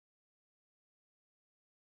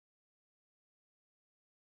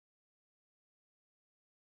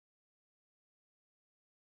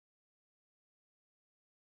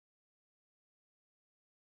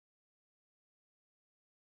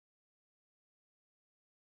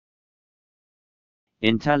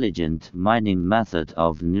Intelligent mining method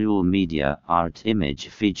of new media art image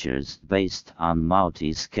features based on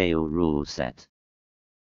multi-scale rule set.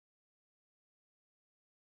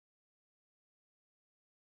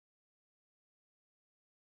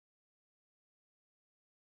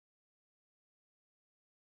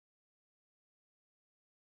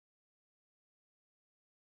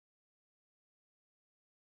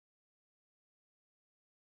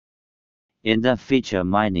 In the feature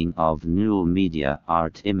mining of new media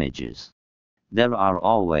art images, there are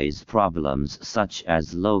always problems such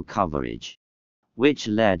as low coverage, which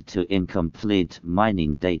led to incomplete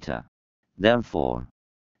mining data. Therefore,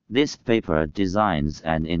 this paper designs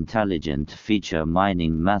an intelligent feature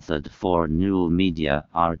mining method for new media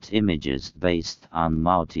art images based on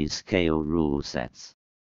multi-scale rule sets.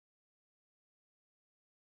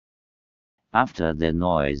 After the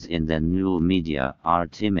noise in the new media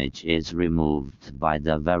art image is removed by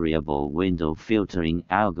the variable window filtering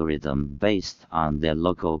algorithm based on the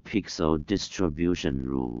local pixel distribution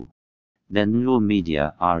rule, the new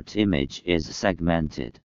media art image is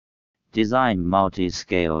segmented. Design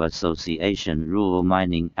multi-scale association rule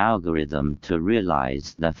mining algorithm to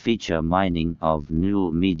realize the feature mining of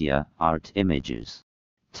new media art images.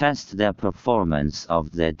 Test the performance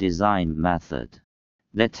of the design method.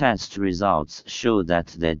 The test results show that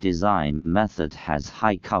the design method has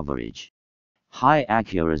high coverage, high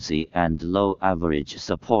accuracy and low average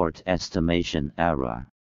support estimation error.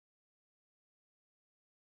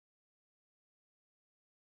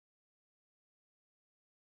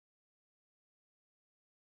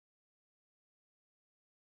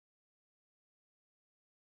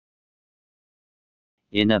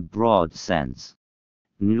 In a broad sense,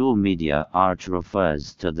 new media art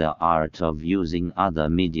refers to the art of using other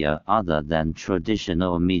media other than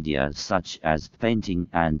traditional media such as painting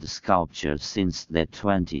and sculpture since the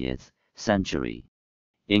 20th century,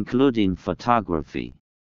 including photography,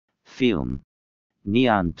 film,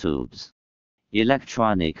 neon tubes,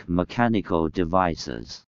 electronic mechanical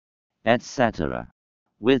devices, etc.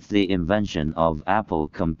 With the invention of Apple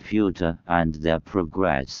Computer and the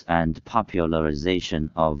progress and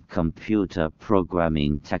popularization of computer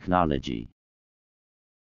programming technology,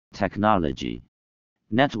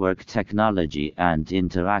 network technology and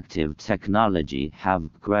interactive technology have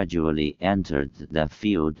gradually entered the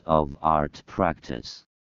field of art practice,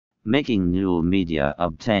 making new media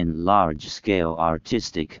obtain large-scale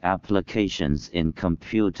artistic applications in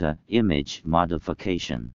computer image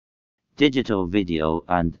modification, digital video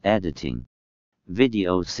and editing,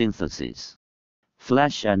 video synthesis,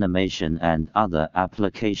 flash animation and other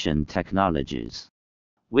application technologies,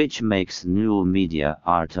 which makes new media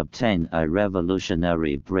art obtain a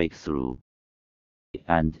revolutionary breakthrough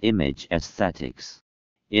and image aesthetics.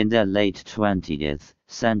 In the late 20th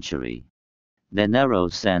century, the narrow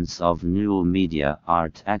sense of new media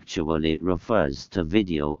art actually refers to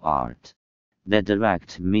video art. The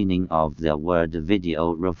direct meaning of the word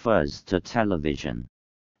video refers to television,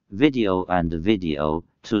 video and video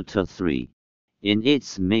 2 to 3, in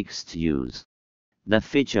its mixed use. The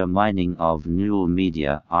feature mining of new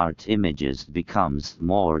media art images becomes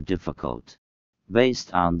more difficult.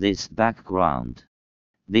 Based on this background,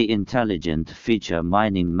 the intelligent feature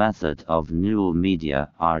mining method of new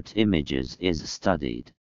media art images is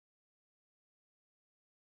studied.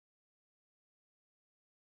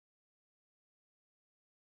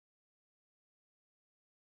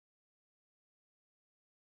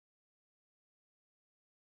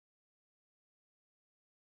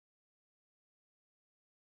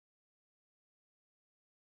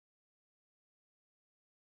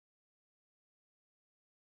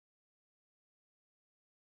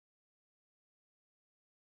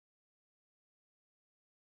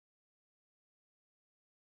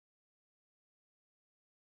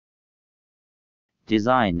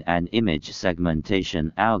 Design an image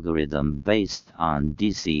segmentation algorithm based on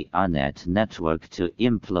DC-ANET network to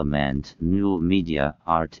implement new media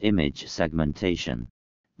art image segmentation.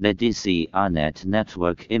 The DC-ANET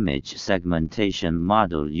network image segmentation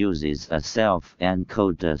model uses a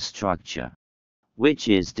self-encoder structure, which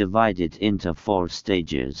is divided into 4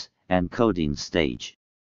 stages: encoding stage,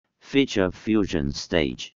 feature fusion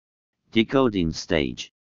stage, decoding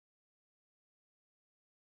stage,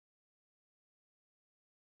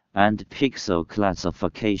 and pixel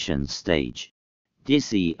classification stage.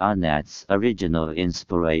 DC-ANET's original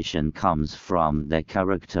inspiration comes from the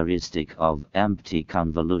characteristic of empty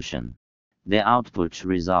convolution. The output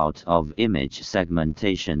result of image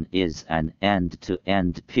segmentation is an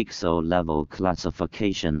end-to-end pixel-level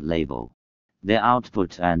classification label. The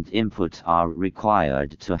output and input are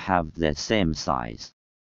required to have the same size.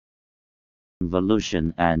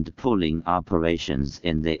 convolution and pooling operations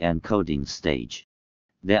in the encoding stage.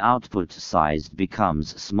 The output size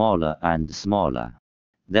becomes smaller and smaller.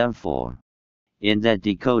 Therefore, in the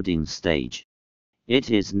decoding stage,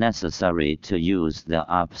 it is necessary to use the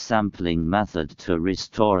upsampling method to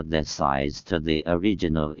restore the size to the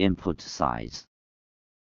original input size.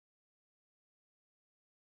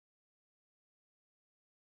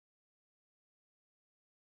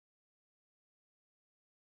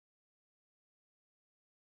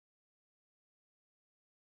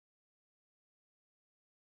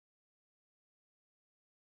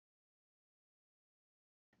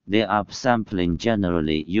 The upsampling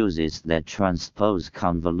generally uses the transpose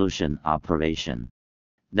convolution operation.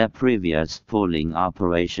 The previous pooling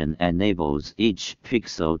operation enables each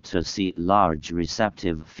pixel to see large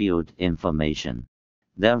receptive field information.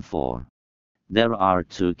 Therefore, there are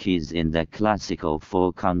two keys in the classical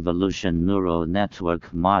full convolution neural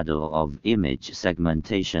network model of image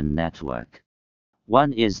segmentation network.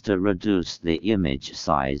 One is to reduce the image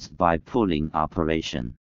size by pooling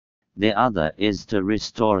operation. The other is to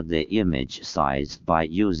restore the image size by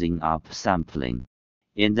using upsampling.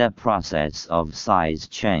 In the process of size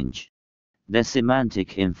change, the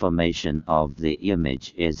semantic information of the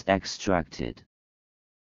image is extracted.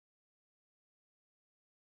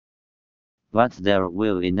 But there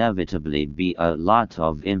will inevitably be a lot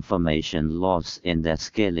of information loss in the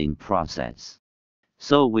scaling process.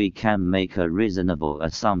 So we can make a reasonable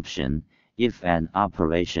assumption, if an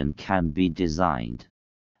operation can be designed,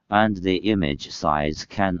 and the image size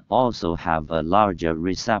can also have a larger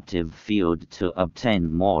receptive field to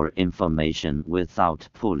obtain more information without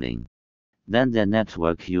pooling, then the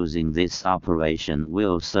network using this operation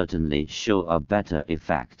will certainly show a better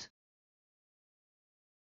effect.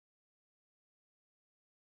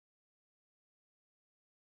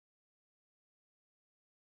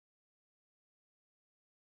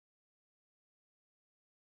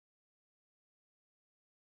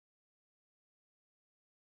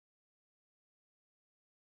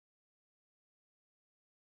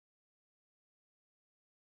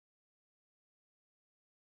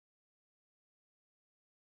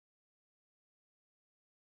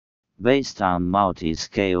 Based on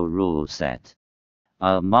multi-scale rule set,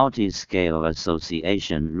 a multi-scale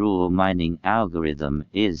association rule mining algorithm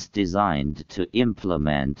is designed to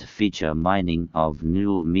implement feature mining of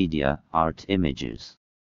new media art images.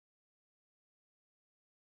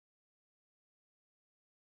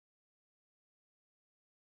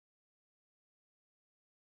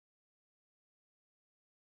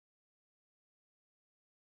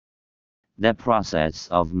 The process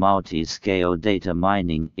of multi-scale data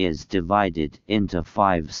mining is divided into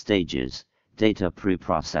 5 stages: data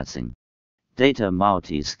preprocessing, data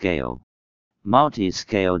multi-scale,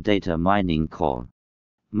 multi-scale data mining core,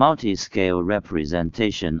 multi-scale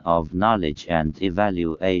representation of knowledge and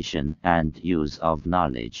evaluation and use of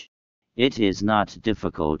knowledge. It is not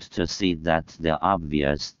difficult to see that the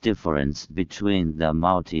obvious difference between the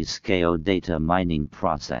multi-scale data mining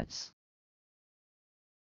process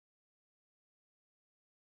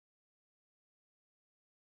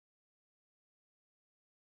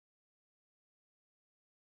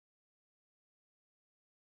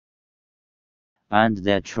and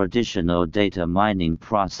the traditional data mining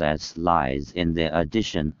process lies in the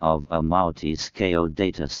addition of a multi-scale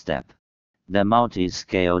data step. The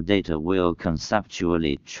multi-scale data will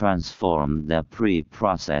conceptually transform the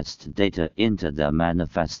pre-processed data into the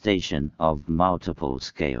manifestation of multiple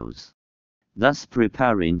scales, thus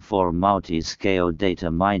preparing for multi-scale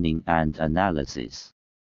data mining and analysis.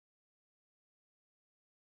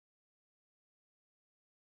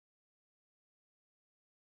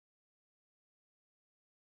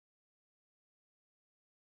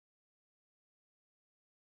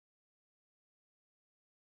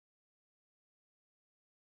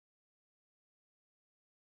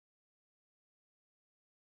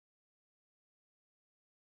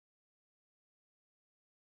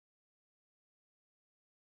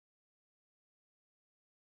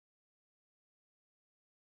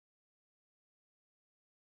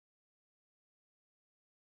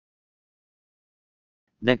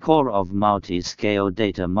 The core of multi-scale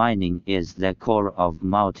data mining is the core of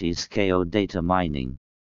multi-scale data mining,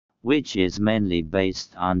 which is mainly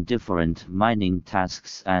based on different mining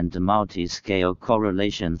tasks and multi-scale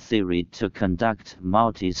correlation theory to conduct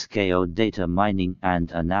multi-scale data mining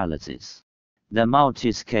and analysis. The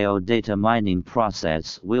multi-scale data mining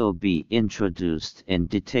process will be introduced in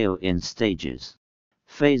detail in stages.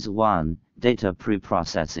 Phase 1, Data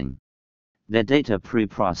Preprocessing. The data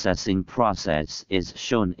preprocessing process is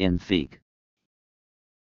shown in Fig.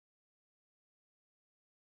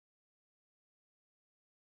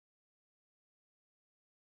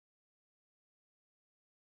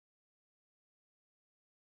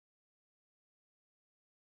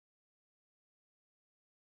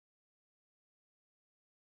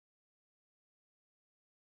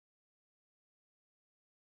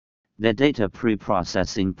 The data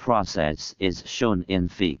preprocessing process is shown in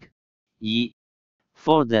Fig. E.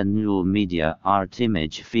 For the new media art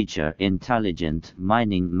image feature intelligent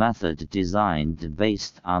mining method designed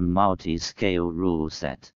based on multi-scale rule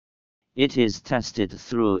set. It is tested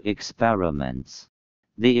through experiments.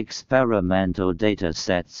 The experimental data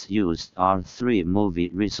sets used are 3 movie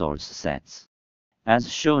resource sets,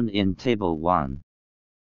 as shown in Table 1.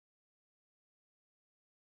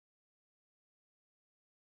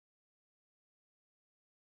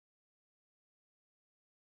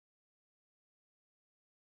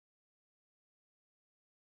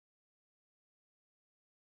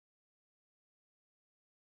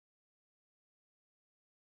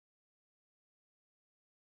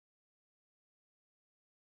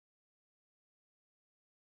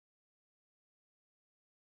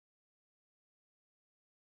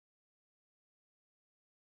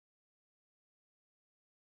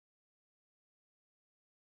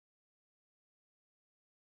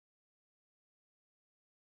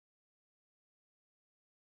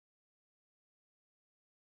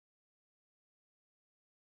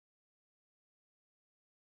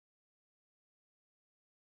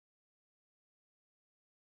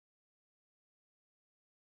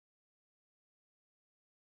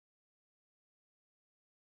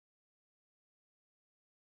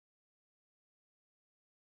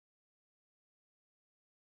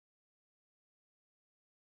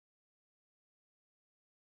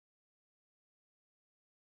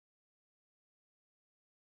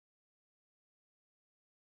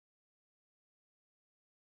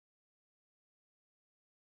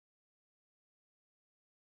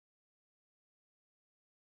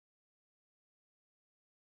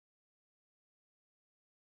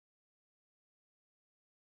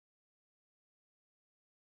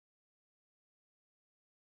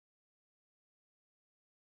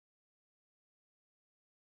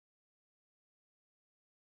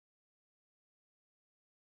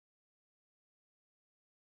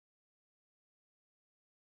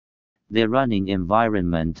 The running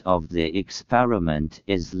environment of the experiment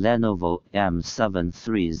is Lenovo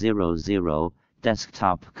M7300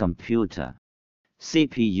 desktop computer.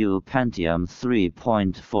 CPU Pentium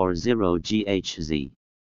 3.40 GHz.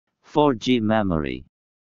 4G memory.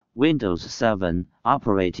 Windows 7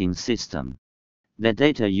 operating system. The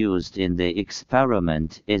data used in the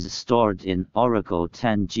experiment is stored in Oracle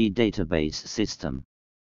 10G database system,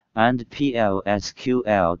 and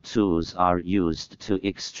PLSQL tools are used to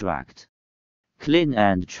extract, clean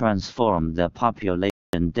and transform the population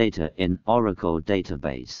data in Oracle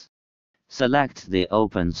database. Select the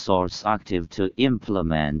open source active to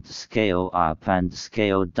implement scale up and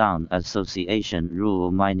scale down association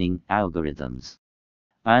rule mining algorithms,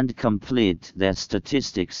 and complete the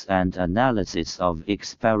statistics and analysis of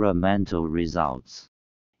experimental results.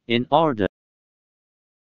 In order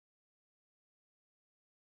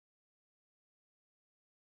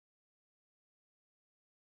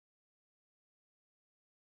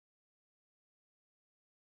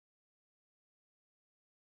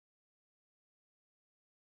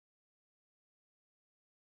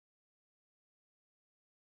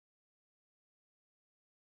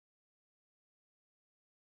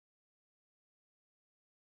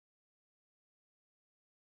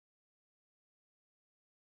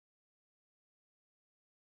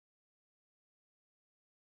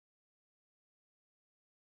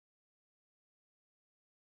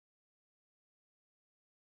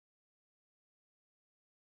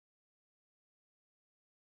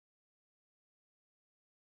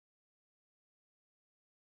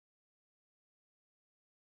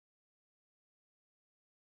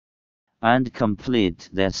and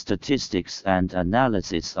complete the statistics and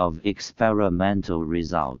analysis of experimental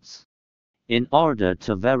results. In order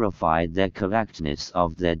to verify the correctness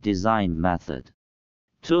of the design method,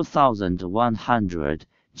 2,100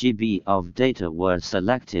 GB of data were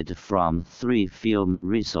selected from 3 film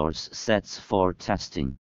resource sets for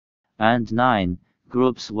testing, and 9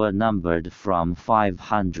 groups were numbered from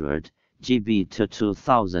 500 GB to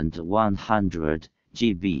 2,100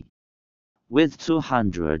 GB, with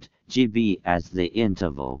 200 GB as the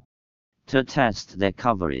interval, to test the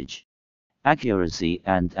coverage, accuracy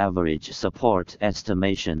and average support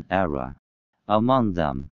estimation error. Among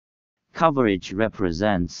them, coverage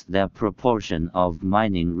represents the proportion of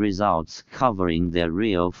mining results covering the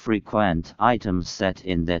real frequent item set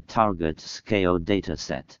in the target scale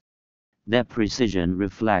dataset. The precision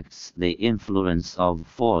reflects the influence of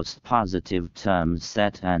false positive term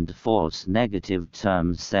set and false negative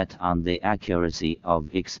term set on the accuracy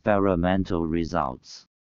of experimental results.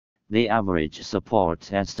 The average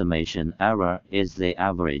support estimation error is the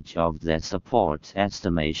average of the support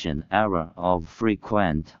estimation error of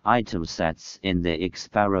frequent item sets in the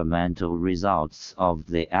experimental results of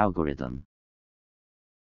the algorithm.